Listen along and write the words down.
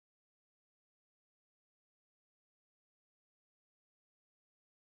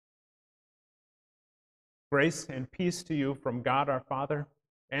Grace and peace to you from God our Father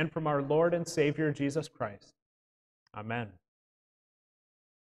and from our Lord and Savior Jesus Christ. Amen.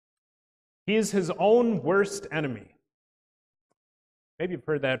 He is his own worst enemy. Maybe you've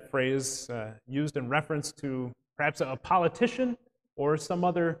heard that phrase used in reference to perhaps a politician or some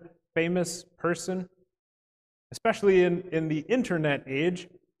other famous person. Especially in the internet age,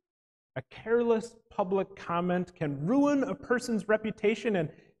 a careless public comment can ruin a person's reputation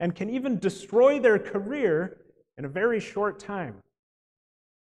and can even destroy their career in a very short time.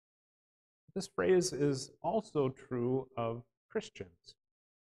 This phrase is also true of Christians.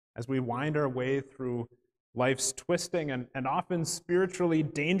 As we wind our way through life's twisting and often spiritually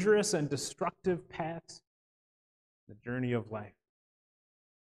dangerous and destructive paths, the journey of life.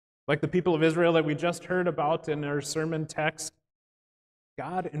 Like the people of Israel that we just heard about in our sermon text,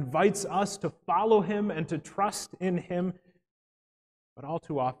 God invites us to follow him and to trust in him, but all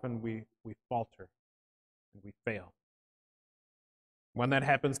too often we falter and we fail. When that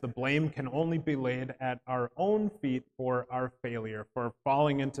happens, the blame can only be laid at our own feet for our failure, for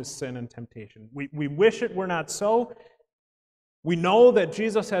falling into sin and temptation. We wish it were not so. We know that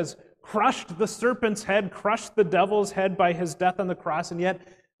Jesus has crushed the serpent's head, crushed the devil's head by his death on the cross, and yet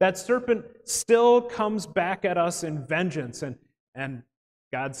that serpent still comes back at us in vengeance. And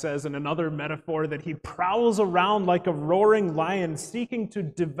God says in another metaphor that he prowls around like a roaring lion, seeking to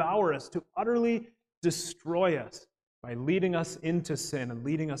devour us, to utterly destroy us by leading us into sin and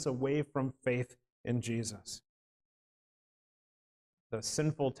leading us away from faith in Jesus. The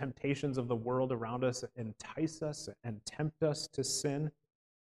sinful temptations of the world around us entice us and tempt us to sin.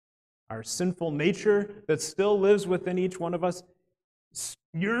 Our sinful nature that still lives within each one of us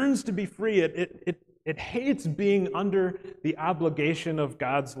yearns to be free. It hates being under the obligation of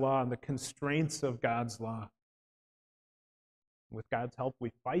God's law and the constraints of God's law. With God's help,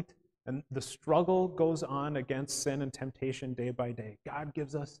 we fight, and the struggle goes on against sin and temptation day by day. God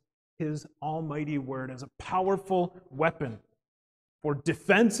gives us his almighty word as a powerful weapon for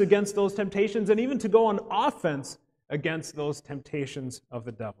defense against those temptations and even to go on offense against those temptations of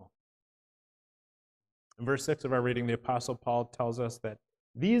the devil. In verse 6 of our reading, the Apostle Paul tells us that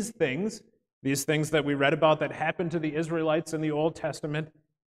these things that we read about that happened to the Israelites in the Old Testament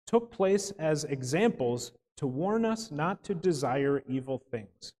took place as examples to warn us not to desire evil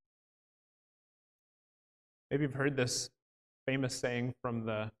things. Maybe you've heard this famous saying from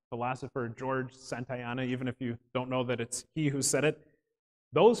the philosopher George Santayana, even if you don't know that it's he who said it.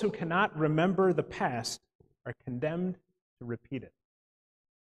 Those who cannot remember the past are condemned to repeat it.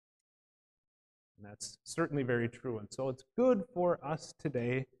 And that's certainly very true. And so it's good for us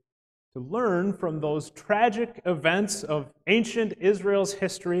today to learn from those tragic events of ancient Israel's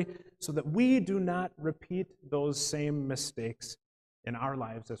history so that we do not repeat those same mistakes in our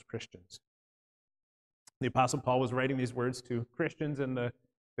lives as Christians. The Apostle Paul was writing these words to Christians in the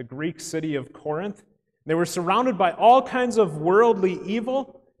Greek city of Corinth. They were surrounded by all kinds of worldly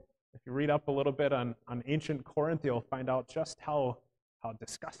evil. If you read up a little bit on ancient Corinth, you'll find out just how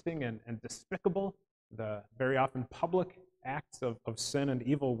disgusting and despicable the very often public acts of sin and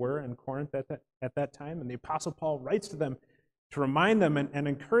evil were in Corinth at that time. And the Apostle Paul writes to them to remind them and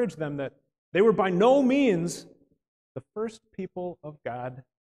encourage them that they were by no means the first people of God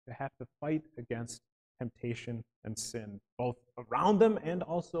to have to fight against temptation and sin, both around them and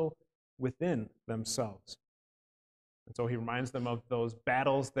also within themselves. And so he reminds them of those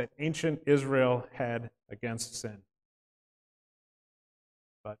battles that ancient Israel had against sin.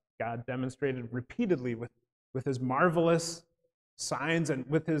 But God demonstrated repeatedly with his marvelous signs and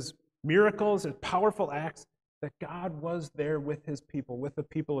with his miracles and powerful acts that God was there with his people, with the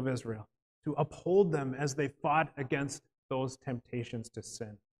people of Israel, to uphold them as they fought against those temptations to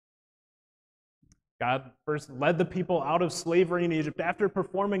sin. God first led the people out of slavery in Egypt after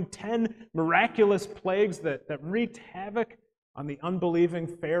performing 10 miraculous plagues that wreaked havoc on the unbelieving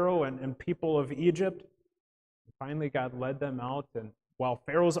Pharaoh and people of Egypt. And finally, God led them out, and while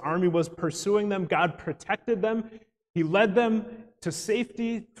Pharaoh's army was pursuing them, God protected them. He led them to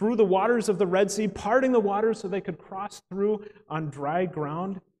safety through the waters of the Red Sea, parting the waters so they could cross through on dry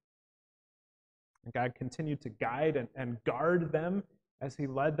ground. And God continued to guide and guard them as he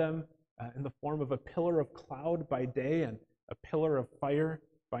led them in the form of a pillar of cloud by day and a pillar of fire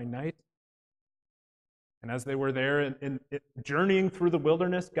by night. And as they were there in journeying through the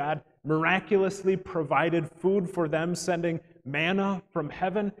wilderness, God miraculously provided food for them, sending manna from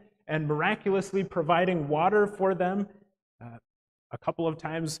heaven and miraculously providing water for them. A couple of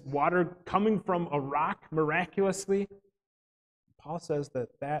times, water coming from a rock miraculously. Paul says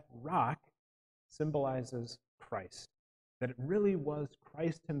that rock symbolizes Christ. that it really was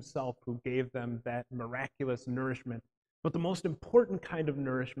Christ himself who gave them that miraculous nourishment. But the most important kind of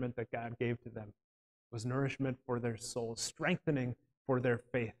nourishment that God gave to them was nourishment for their souls, strengthening for their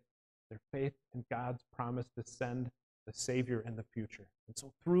faith in God's promise to send the Savior in the future. And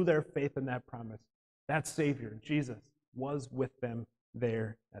so through their faith in that promise, that Savior, Jesus, was with them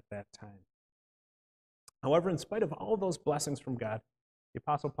there at that time. However, in spite of all those blessings from God, the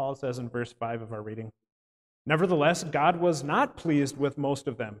Apostle Paul says in verse 5 of our reading, "Nevertheless, God was not pleased with most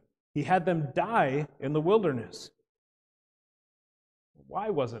of them. He had them die in the wilderness." Why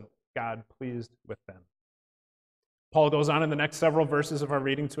wasn't God pleased with them? Paul goes on in the next several verses of our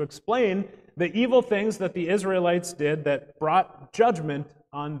reading to explain the evil things that the Israelites did that brought judgment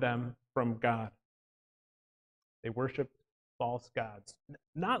on them from God. They worshiped false gods.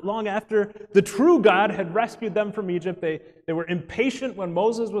 Not long after the true God had rescued them from Egypt, they were impatient when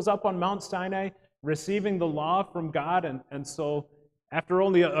Moses was up on Mount Sinai receiving the law from God, and so after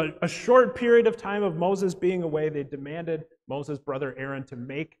only a short period of time of Moses being away, they demanded Moses' brother Aaron to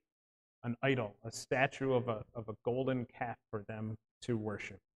make an idol, a statue of a golden calf for them to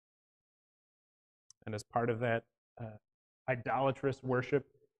worship. And as part of that idolatrous worship,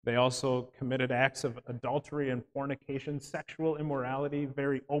 they also committed acts of adultery and fornication, sexual immorality,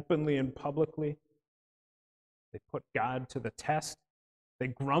 very openly and publicly. They put God to the test. They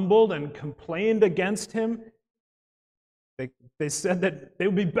grumbled and complained against him. They said that they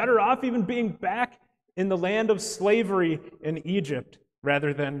would be better off even being back in the land of slavery in Egypt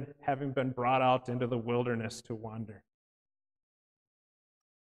rather than having been brought out into the wilderness to wander.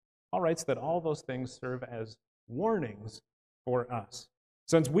 Paul writes that all those things serve as warnings for us.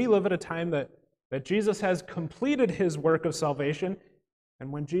 Since we live at a time that Jesus has completed his work of salvation,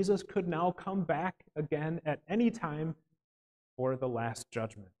 and when Jesus could now come back again at any time for the last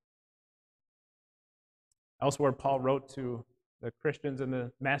judgment. Elsewhere, Paul wrote to the Christians in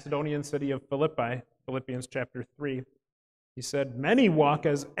the Macedonian city of Philippi, Philippians chapter 3. He said, "Many walk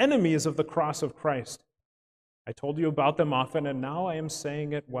as enemies of the cross of Christ. I told you about them often, and now I am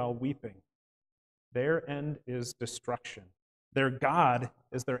saying it while weeping. Their end is destruction. Their God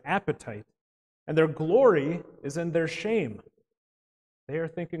is their appetite, and their glory is in their shame. They are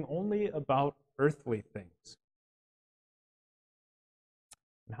thinking only about earthly things."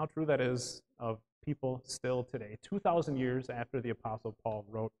 And how true that is of people still today, 2,000 years after the Apostle Paul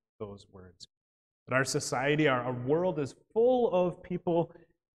wrote those words. But our society, our world is full of people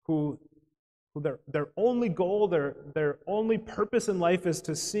who their only goal, their only purpose in life is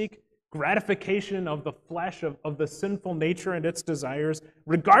to seek gratification of the flesh, of the sinful nature and its desires,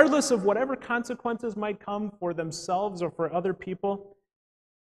 regardless of whatever consequences might come for themselves or for other people.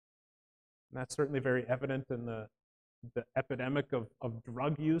 And that's certainly very evident in the epidemic of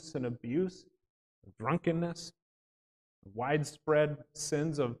drug use and abuse, drunkenness, widespread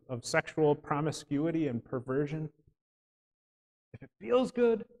sins of sexual promiscuity and perversion. If it feels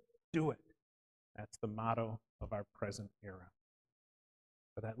good, do it. That's the motto of our present era.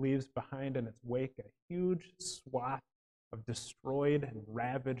 But that leaves behind in its wake a huge swath of destroyed and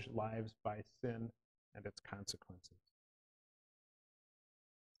ravaged lives by sin and its consequences.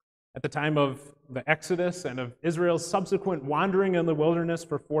 At the time of the Exodus and of Israel's subsequent wandering in the wilderness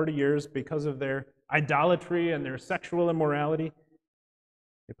for 40 years because of their idolatry and their sexual immorality,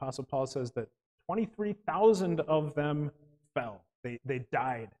 the Apostle Paul says that 23,000 of them fell. They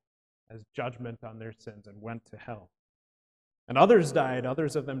died as judgment on their sins and went to hell. And others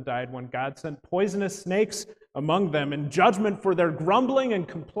of them died when God sent poisonous snakes among them in judgment for their grumbling and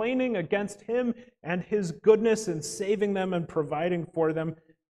complaining against him and his goodness in saving them and providing for them.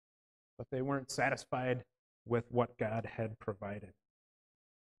 But they weren't satisfied with what God had provided.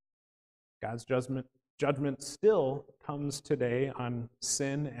 God's judgment still comes today on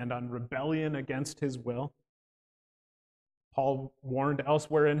sin and on rebellion against his will. Paul warned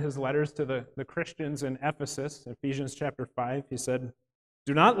elsewhere in his letters to the Christians in Ephesus, Ephesians chapter 5, he said,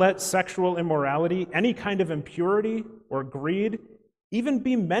 "Do not let sexual immorality, any kind of impurity or greed, even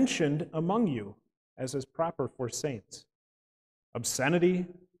be mentioned among you, as is proper for saints. Obscenity,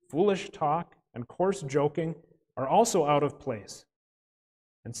 foolish talk, and coarse joking are also out of place.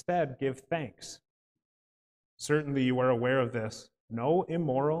 Instead, give thanks. Certainly you are aware of this. No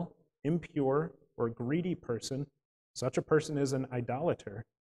immoral, impure, or greedy person, such a person is an idolater,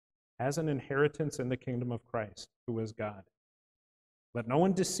 has an inheritance in the kingdom of Christ, who is God. Let no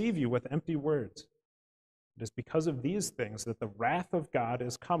one deceive you with empty words. It is because of these things that the wrath of God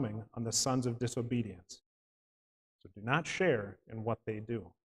is coming on the sons of disobedience. So do not share in what they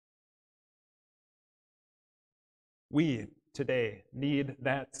do." We today need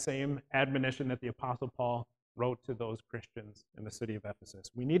that same admonition that the Apostle Paul wrote to those Christians in the city of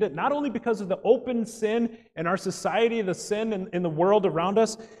Ephesus. We need it not only because of the open sin in our society, the sin in the world around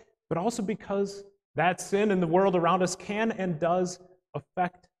us, but also because that sin in the world around us can and does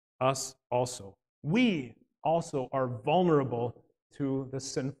affect us also. We also are vulnerable to the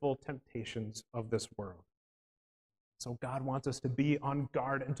sinful temptations of this world. So God wants us to be on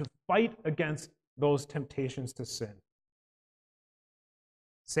guard and to fight against those temptations to sin.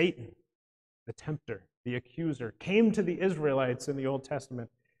 Satan, the tempter, the accuser, came to the Israelites in the Old Testament,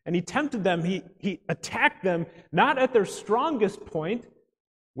 and he tempted them. He attacked them not at their strongest point,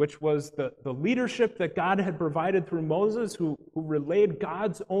 which was the leadership that God had provided through Moses, who relayed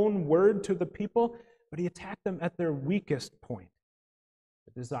God's own word to the people, but he attacked them at their weakest point,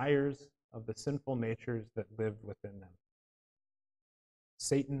 the desires of the sinful natures that lived within them.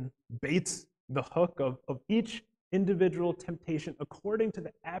 Satan baits the hook of each individual temptation according to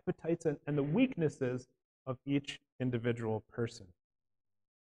the appetites and the weaknesses of each individual person.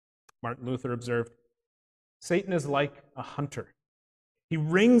 Martin Luther observed, "Satan is like a hunter. He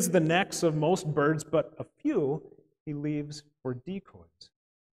wrings the necks of most birds, but a few he leaves for decoys."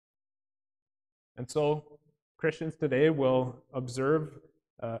 And so Christians today will observe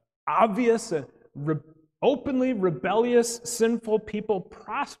obvious and openly rebellious, sinful people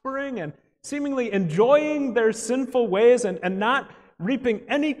prospering and seemingly enjoying their sinful ways and not reaping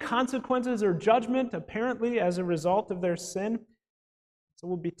any consequences or judgment, apparently, as a result of their sin. So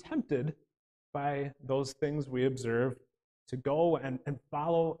we'll be tempted by those things we observe to go and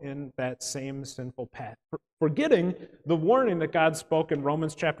follow in that same sinful path, forgetting the warning that God spoke in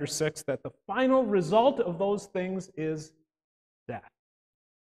Romans chapter 6 that the final result of those things is death.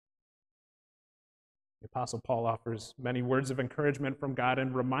 The Apostle Paul offers many words of encouragement from God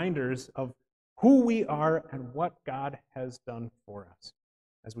and reminders of who we are and what God has done for us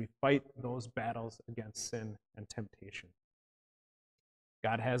as we fight those battles against sin and temptation.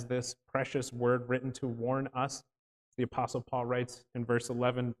 God has this precious word written to warn us. The Apostle Paul writes in verse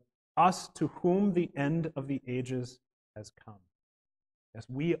 11, "Us to whom the end of the ages has come." Yes,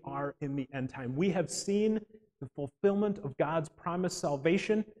 we are in the end time. We have seen the fulfillment of God's promised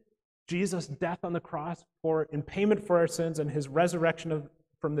salvation, Jesus' death on the cross in payment for our sins and his resurrection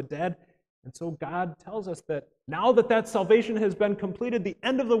from the dead. And so God tells us that now that salvation has been completed, the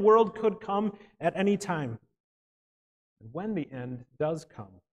end of the world could come at any time. And when the end does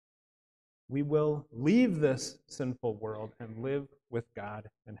come, we will leave this sinful world and live with God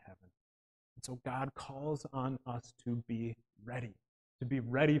in heaven. And so God calls on us to be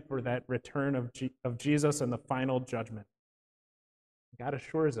ready for that return of Jesus and the final judgment. God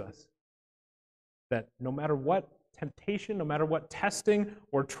assures us that no matter what temptation, no matter what testing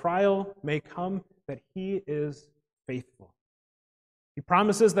or trial may come, that he is faithful. He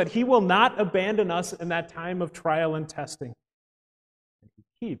promises that he will not abandon us in that time of trial and testing. And he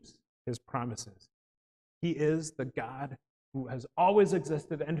keeps his promises. He is the God who has always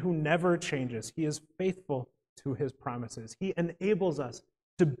existed and who never changes. He is faithful to his promises. He enables us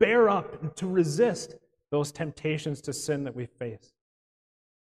to bear up and to resist those temptations to sin that we face,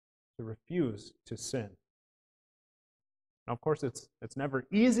 to refuse to sin. Now, of course, it's never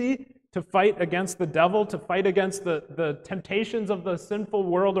easy to fight against the devil, to fight against the temptations of the sinful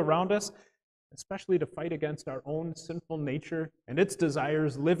world around us, especially to fight against our own sinful nature and its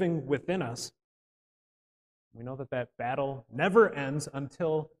desires living within us. We know that battle never ends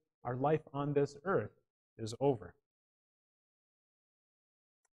until our life on this earth is over.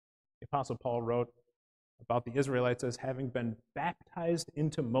 The Apostle Paul wrote about the Israelites as having been baptized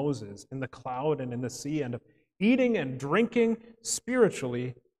into Moses in the cloud and in the sea, and of eating and drinking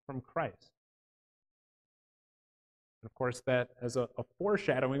spiritually from Christ. And of course, that as a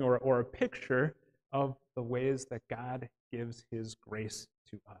foreshadowing or a picture of the ways that God gives his grace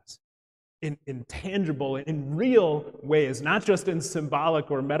to us. In tangible, in real ways, not just in symbolic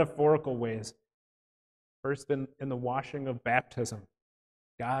or metaphorical ways. First, in the washing of baptism,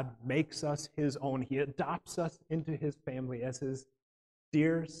 God makes us his own. He adopts us into his family as his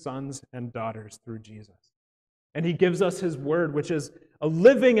dear sons and daughters through Jesus. And he gives us his word, which is a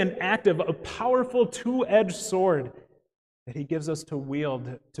living and active, a powerful two-edged sword that he gives us to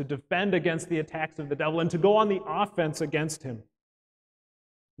wield, to defend against the attacks of the devil and to go on the offense against him.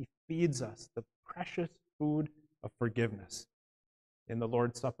 He feeds us the precious food of forgiveness in the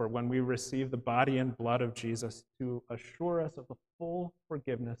Lord's Supper when we receive the body and blood of Jesus to assure us of the full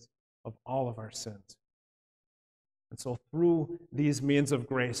forgiveness of all of our sins. And so through these means of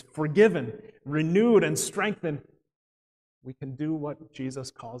grace, forgiven, renewed, and strengthened, we can do what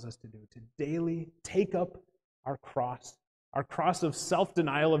Jesus calls us to do, to daily take up our cross our cross of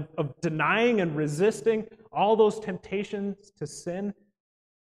self-denial, of denying and resisting all those temptations to sin,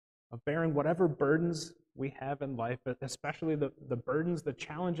 of bearing whatever burdens we have in life, especially the burdens, the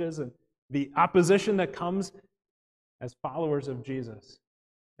challenges, and the opposition that comes as followers of Jesus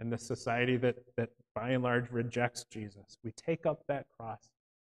in this society that by and large rejects Jesus. We take up that cross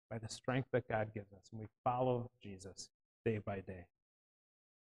by the strength that God gives us, and we follow Jesus day by day.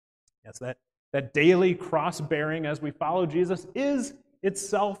 Yes, that daily cross-bearing as we follow Jesus is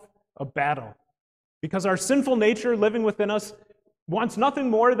itself a battle, because our sinful nature living within us wants nothing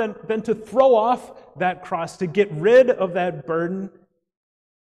more than to throw off that cross, to get rid of that burden.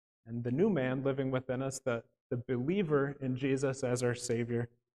 And the new man living within us, the believer in Jesus as our Savior,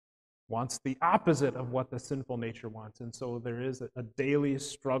 wants the opposite of what the sinful nature wants. And so there is a daily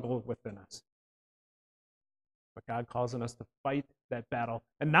struggle within us. But God calls on us to fight that battle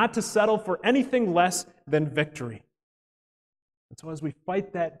and not to settle for anything less than victory. And so as we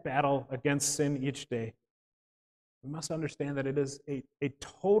fight that battle against sin each day, we must understand that it is a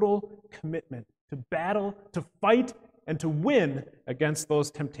total commitment to battle, to fight, and to win against those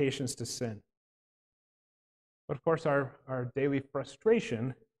temptations to sin. But of course, our daily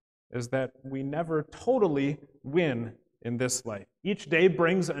frustration is that we never totally win in this life. Each day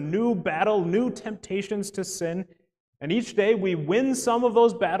brings a new battle, new temptations to sin, and each day we win some of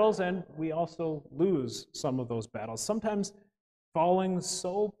those battles and we also lose some of those battles, sometimes falling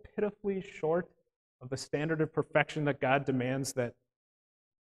so pitifully short of the standard of perfection that God demands that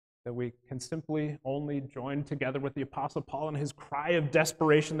we can simply only join together with the Apostle Paul in his cry of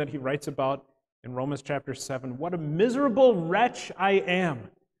desperation that he writes about in Romans chapter 7. What a miserable wretch I am!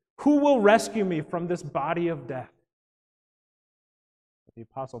 Who will rescue me from this body of death? The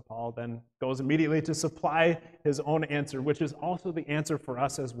Apostle Paul then goes immediately to supply his own answer, which is also the answer for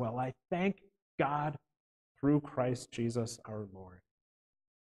us as well. I thank God through Christ Jesus our Lord.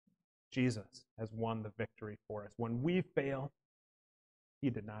 Jesus has won the victory for us. When we fail, he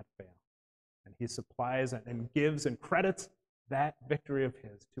did not fail. And he supplies and gives and credits that victory of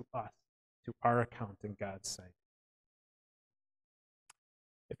his to us, to our account in God's sight.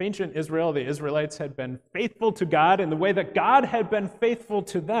 If ancient Israel, the Israelites, had been faithful to God in the way that God had been faithful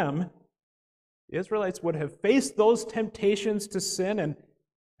to them, the Israelites would have faced those temptations to sin, and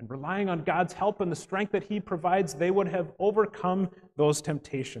relying on God's help and the strength that he provides, they would have overcome those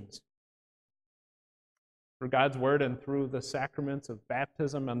temptations. Through God's word and through the sacraments of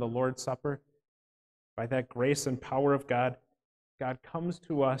baptism and the Lord's Supper, by that grace and power of God, God comes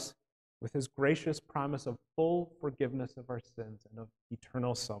to us with his gracious promise of full forgiveness of our sins and of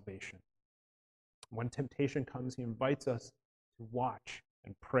eternal salvation. When temptation comes, he invites us to watch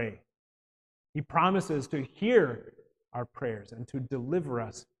and pray. He promises to hear our prayers and to deliver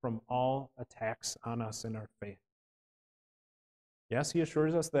us from all attacks on us in our faith. Yes, he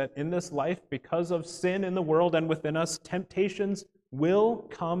assures us that in this life, because of sin in the world and within us, temptations will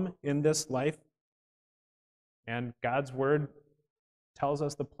come in this life. And God's word tells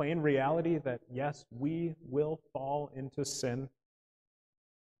us the plain reality that, yes, we will fall into sin.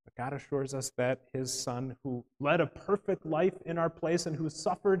 But God assures us that his Son, who led a perfect life in our place and who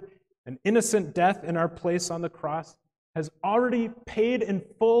suffered an innocent death in our place on the cross, has already paid in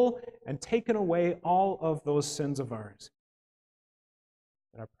full and taken away all of those sins of ours.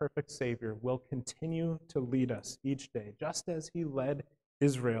 And our perfect Savior will continue to lead us each day, just as he led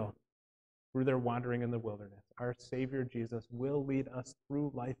Israel through their wandering in the wilderness. Our Savior Jesus will lead us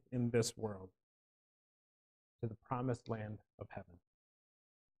through life in this world to the promised land of heaven.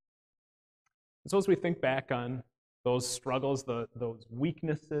 And so as we think back on those struggles, those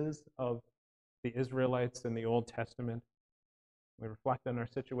weaknesses of the Israelites in the Old Testament, we reflect on our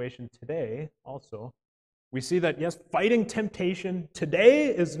situation today also. We see that, yes, fighting temptation today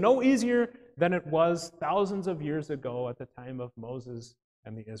is no easier than it was thousands of years ago at the time of Moses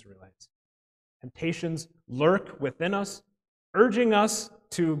and the Israelites. Temptations lurk within us, urging us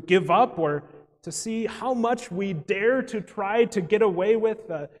to give up or to see how much we dare to try to get away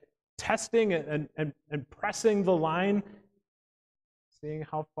with, testing and pressing the line, seeing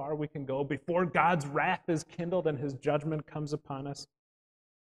how far we can go before God's wrath is kindled and his judgment comes upon us.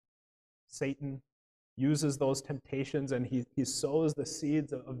 Satan uses those temptations and he sows the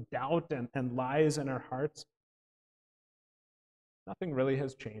seeds of doubt and lies in our hearts. Nothing really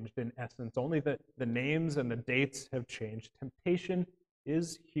has changed in essence. Only the names and the dates have changed. Temptation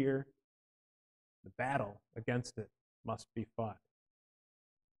is here. The battle against it must be fought.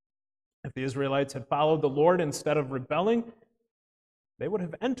 If the Israelites had followed the Lord instead of rebelling, they would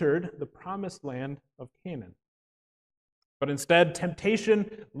have entered the promised land of Canaan. But instead,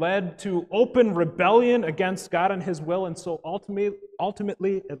 temptation led to open rebellion against God and his will, and so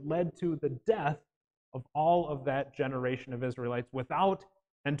ultimately it led to the death of all of that generation of Israelites without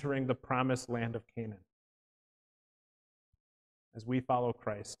entering the promised land of Canaan. As we follow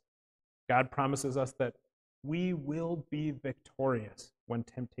Christ, God promises us that we will be victorious when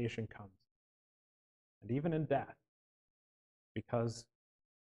temptation comes, and even in death, because,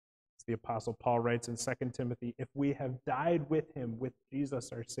 as the Apostle Paul writes in 2 Timothy, if we have died with him, with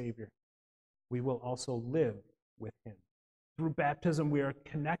Jesus our Savior, we will also live with him. Through baptism, we are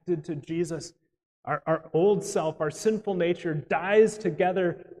connected to Jesus. Our old self, our sinful nature, dies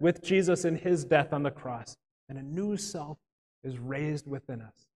together with Jesus in his death on the cross, and a new self is raised within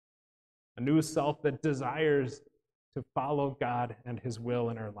us. A new self that desires to follow God and his will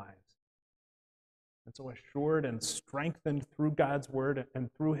in our lives. And so assured and strengthened through God's word and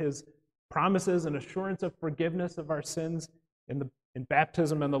through his promises and assurance of forgiveness of our sins in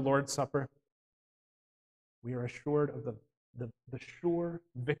baptism and the Lord's Supper, we are assured of the sure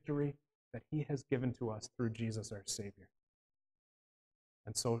victory that he has given to us through Jesus our Savior.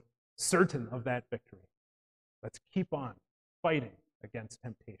 And so, certain of that victory, let's keep on fighting against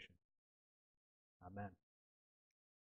temptation. Amen.